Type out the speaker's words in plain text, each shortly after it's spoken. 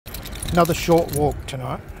Another short walk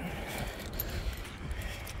tonight.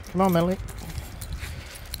 Come on, Millie.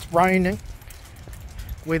 It's raining.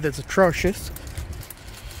 Weather's atrocious.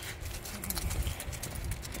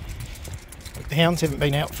 The hounds haven't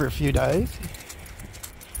been out for a few days.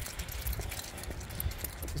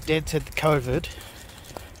 His dad's had the COVID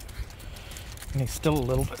and he's still a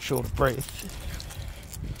little bit short of breath.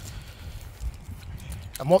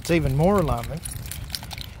 And what's even more alarming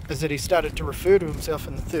is that he started to refer to himself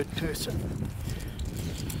in the third person.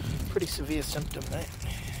 Pretty severe symptom, that.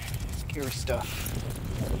 Scary stuff.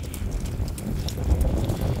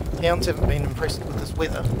 The hounds haven't been impressed with this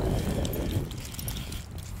weather.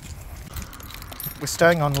 We're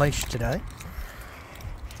staying on leash today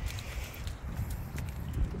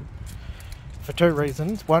for two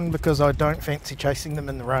reasons. One, because I don't fancy chasing them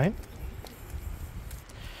in the rain,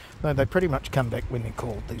 though they pretty much come back when they're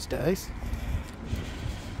called these days.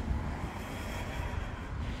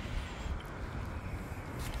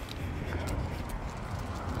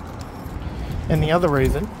 And the other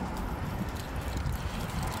reason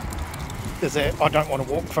is that I don't want to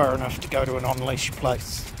walk far enough to go to an on-leash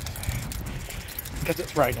place because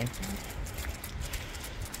it's raining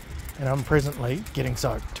and I'm presently getting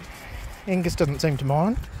soaked. Angus doesn't seem to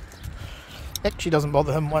mind. Actually doesn't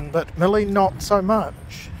bother him one bit. Millie, not so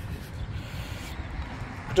much.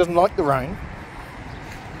 She doesn't like the rain.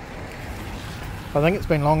 I think it's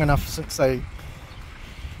been long enough since they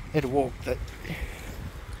had a walk that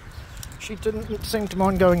she didn't seem to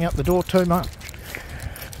mind going out the door too much.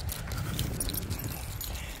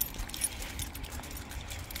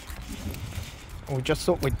 We just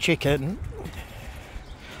thought we'd check in,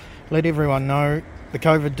 let everyone know the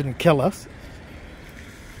COVID didn't kill us.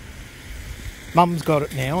 Mum's got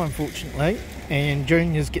it now, unfortunately, and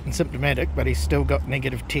Junior's getting symptomatic, but he's still got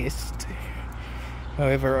negative tests.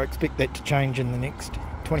 However, I expect that to change in the next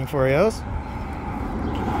 24 hours.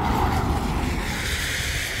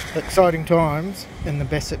 Exciting times in the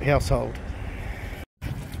Basset household.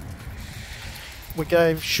 We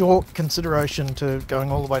gave short consideration to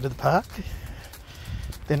going all the way to the park.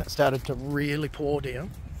 Then it started to really pour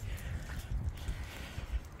down.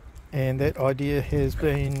 And that idea has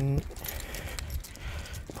been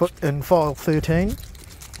put in file 13.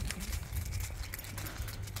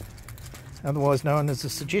 Otherwise known as the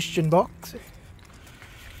suggestion box.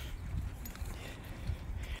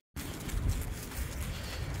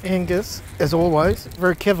 Angus, as always,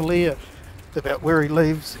 very cavalier about where he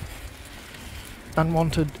leaves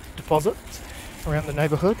unwanted deposits around the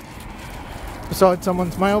neighbourhood. Beside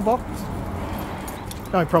someone's mailbox.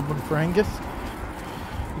 No problem for Angus.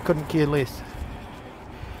 He couldn't care less.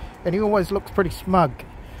 And he always looks pretty smug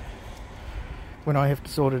when I have to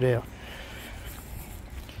sort it out.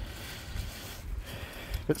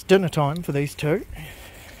 It's dinner time for these two.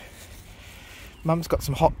 Mum's got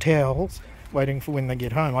some hot towels waiting for when they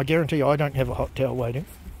get home. I guarantee you I don't have a hot towel waiting.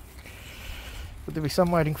 But there'll be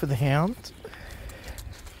some waiting for the hounds.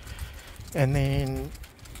 And then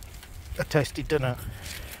a tasty dinner.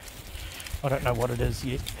 I don't know what it is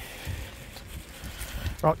yet.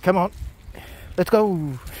 Right, come on. Let's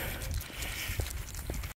go.